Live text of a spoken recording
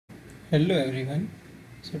Hello everyone.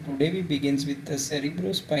 So today we begins with the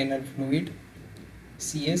cerebrospinal fluid.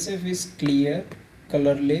 CSF is clear,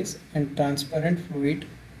 colorless and transparent fluid.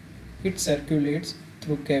 It circulates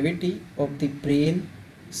through cavity of the brain,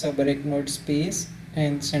 subarachnoid space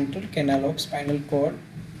and central canal of spinal cord,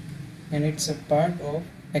 and it's a part of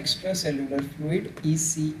extracellular fluid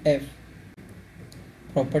ECF.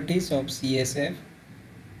 Properties of CSF: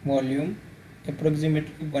 volume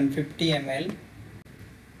approximately 150 ml,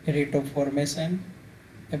 rate of formation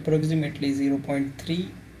approximately 0.3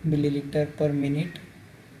 milliliter per minute,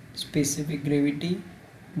 specific gravity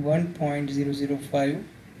 1.005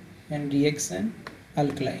 and reaction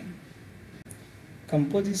alkaline.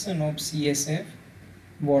 Composition of CSF: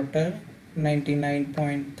 water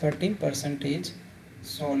 99.13%,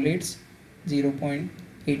 solids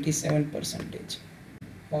 0.87%,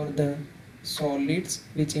 or the solids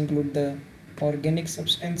which include the organic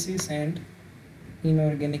substances and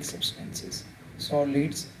inorganic substances.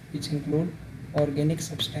 Solids which include organic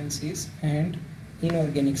substances and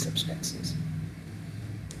inorganic substances.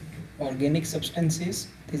 Organic substances,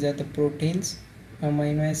 these are the proteins,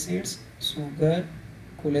 amino acids, sugar,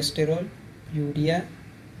 cholesterol, urea,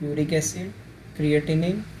 uric acid,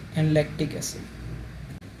 creatinine and lactic acid.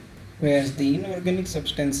 Whereas the inorganic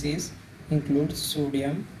substances include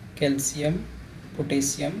sodium, calcium,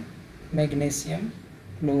 potassium, magnesium,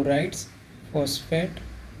 chlorides, phosphate,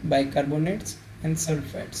 bicarbonates and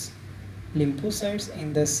sulfates. Lymphocytes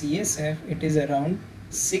in the CSF, it is around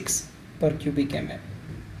 6 per cubic mm.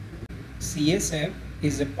 CSF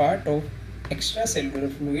is a part of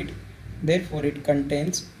extracellular fluid, therefore it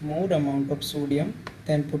contains more amount of sodium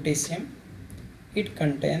than potassium. It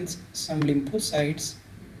contains some lymphocytes,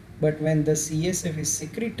 but when the CSF is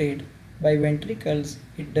secreted by ventricles,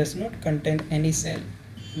 it does not contain any cell.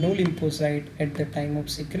 No lymphocyte at the time of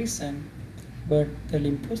secretion, but the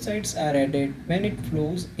lymphocytes are added when it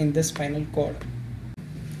flows in the spinal cord.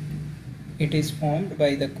 It is formed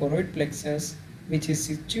by the choroid plexus, which is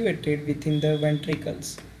situated within the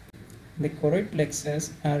ventricles. The choroid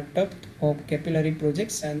plexus are tufts of capillary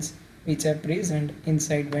projections which are present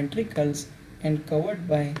inside ventricles and covered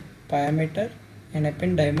by pyometer and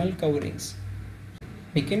ependymal coverings.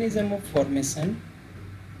 Mechanism of formation: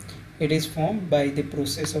 it is formed by the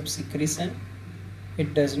process of secretion.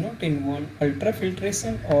 It does not involve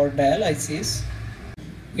ultrafiltration or dialysis.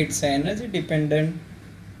 Its energy dependent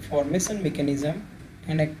formation mechanism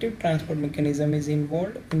and active transport mechanism is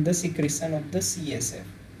involved in the secretion of the CSF.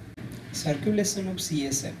 Circulation of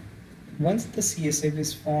CSF: once the CSF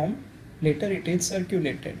is formed, later it is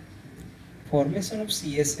circulated. Formation of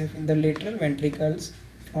CSF in the lateral ventricles: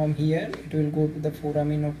 from here it will go to the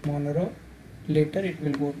foramen of Monro, later it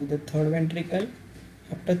will go to the third ventricle,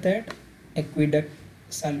 after that aqueduct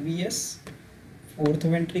salvius, fourth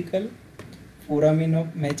ventricle, foramen of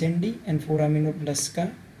Magendie and foramen of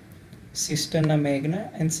Lasca, cisterna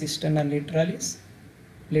magna and cisterna lateralis.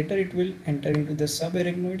 Later it will enter into the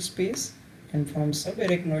subarachnoid space, and from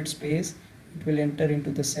subarachnoid space it will enter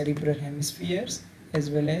into the cerebral hemispheres as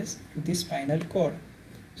well as to the spinal cord.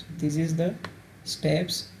 So this is the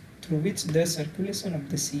steps through which the circulation of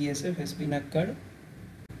the CSF has been occurred.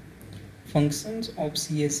 Functions of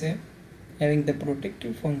CSF: having the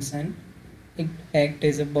protective function, it acts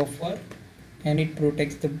as a buffer and it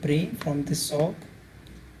protects the brain from the shock.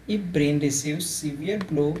 If brain receives severe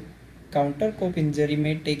blow, countercop injury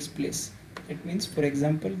may take place. That means, for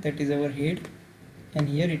example, that is our head and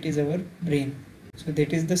here it is our brain. So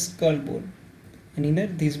that is the skull bone, and inner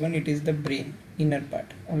this one it is the brain, inner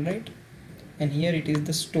part, alright, and here it is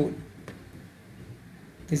the stone.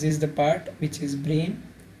 This is the part which is brain,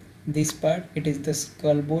 this part it is the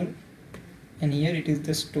skull bone, and here it is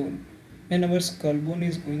the stone. When our skull bone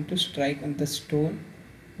is going to strike on the stone,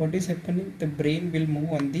 what is happening? The brain will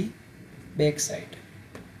move on the back side.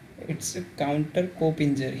 It's a countercop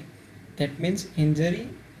injury. That means injury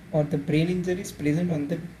or the brain injury is present on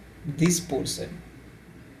this portion.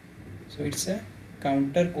 So it's a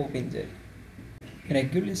countercop injury.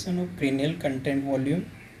 Regulation of cranial content volume: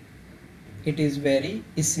 it is very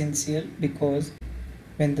essential because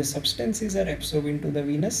when the substances are absorbed into the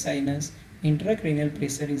venous sinus, intracranial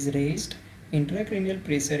pressure is raised. Intracranial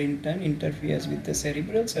pressure in turn interferes with the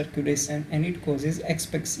cerebral circulation and it causes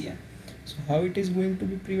asphyxia. So how it is going to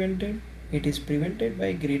be prevented? It is prevented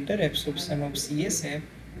by greater absorption of CSF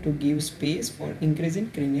to give space for increasing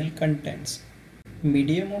cranial contents.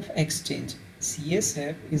 Medium of exchange: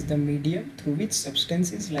 CSF is the medium through which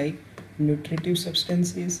substances like nutritive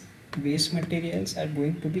substances, waste materials are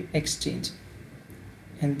going to be exchanged,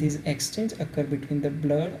 and these exchange occur between the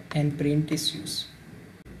blood and brain tissues.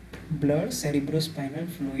 blood cerebrospinal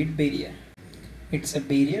fluid barrier. It's a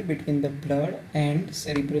barrier between the blood and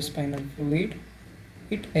cerebrospinal fluid.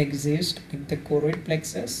 It exists at the choroid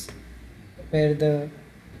plexus, where the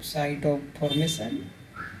site of formation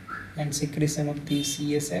and secretion of the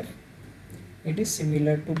CSF. It is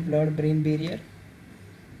similar to blood-brain barrier,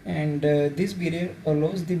 and this barrier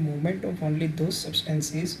allows the movement of only those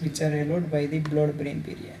substances which are allowed by the blood-brain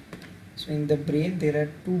barrier. So in the brain there are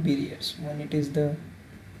two barriers. One, it is the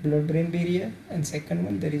blood-brain barrier, and second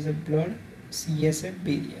one, there is a blood CSF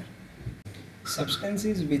barrier.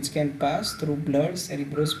 Substances which can pass through blood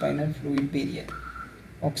cerebrospinal fluid barrier: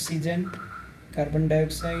 oxygen, carbon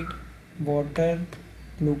dioxide, water,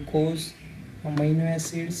 glucose, amino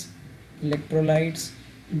acids, electrolytes,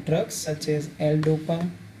 drugs such as L-dopa,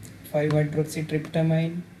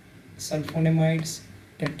 5-hydroxytryptamine, sulfonamides,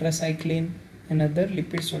 tetracycline, and other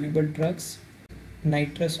lipid soluble drugs,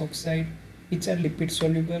 nitrous oxide, which are lipid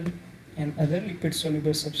soluble, and other lipid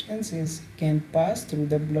soluble substances can pass through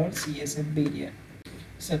the blood CSF barrier.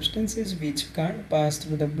 Substances which can't pass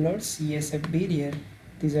through the blood CSF barrier,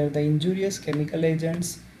 these are the injurious chemical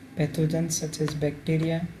agents, pathogens such as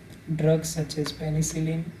bacteria, drugs such as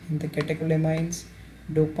penicillin, and the catecholamines.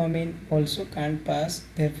 Dopamine also can't pass.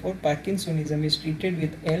 Therefore, Parkinsonism is treated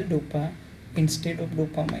with L-dopa instead of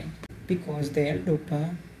dopamine, because the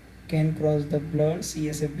L-dopa can cross the blood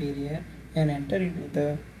CSF barrier and enter into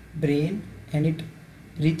the brain, and it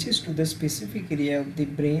reaches to the specific area of the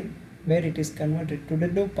brain where it is converted to the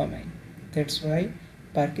dopamine. That's why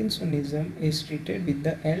Parkinsonism is treated with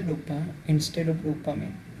the L-dopa instead of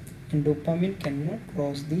dopamine, and dopamine cannot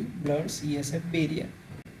cross the blood CSF barrier.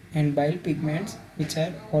 And bile pigments, which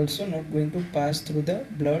are also not going to pass through the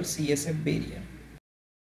blood CSF barrier.